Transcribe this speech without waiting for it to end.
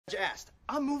asked.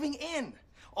 I'm moving in.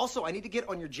 Also, I need to get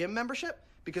on your gym membership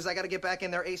because I got to get back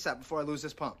in there ASAP before I lose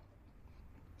this pump.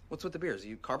 What's with the beers? Are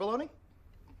you carb loading?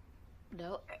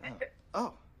 No. Oh.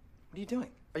 What are you doing?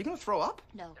 Are you going to throw up?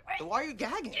 No. Then why are you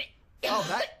gagging?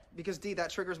 Oh, because D, that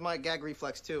triggers my gag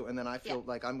reflex too, and then I feel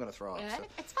like I'm going to throw up. So.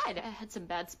 It's fine. I had some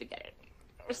bad spaghetti.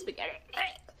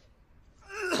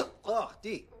 Oh,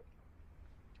 D.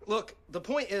 Look, the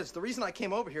point is, the reason I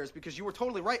came over here is because you were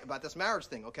totally right about this marriage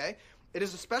thing, okay? It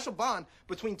is a special bond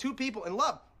between two people in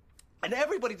love, and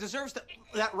everybody deserves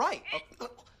that right.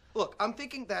 Look, I'm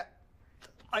thinking that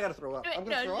I gotta throw up. I'm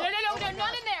gonna throw up. No,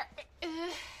 not in there.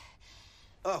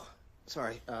 Oh,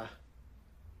 sorry.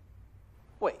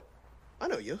 Wait, I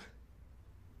know you.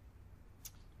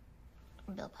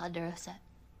 Bill Ponderosa.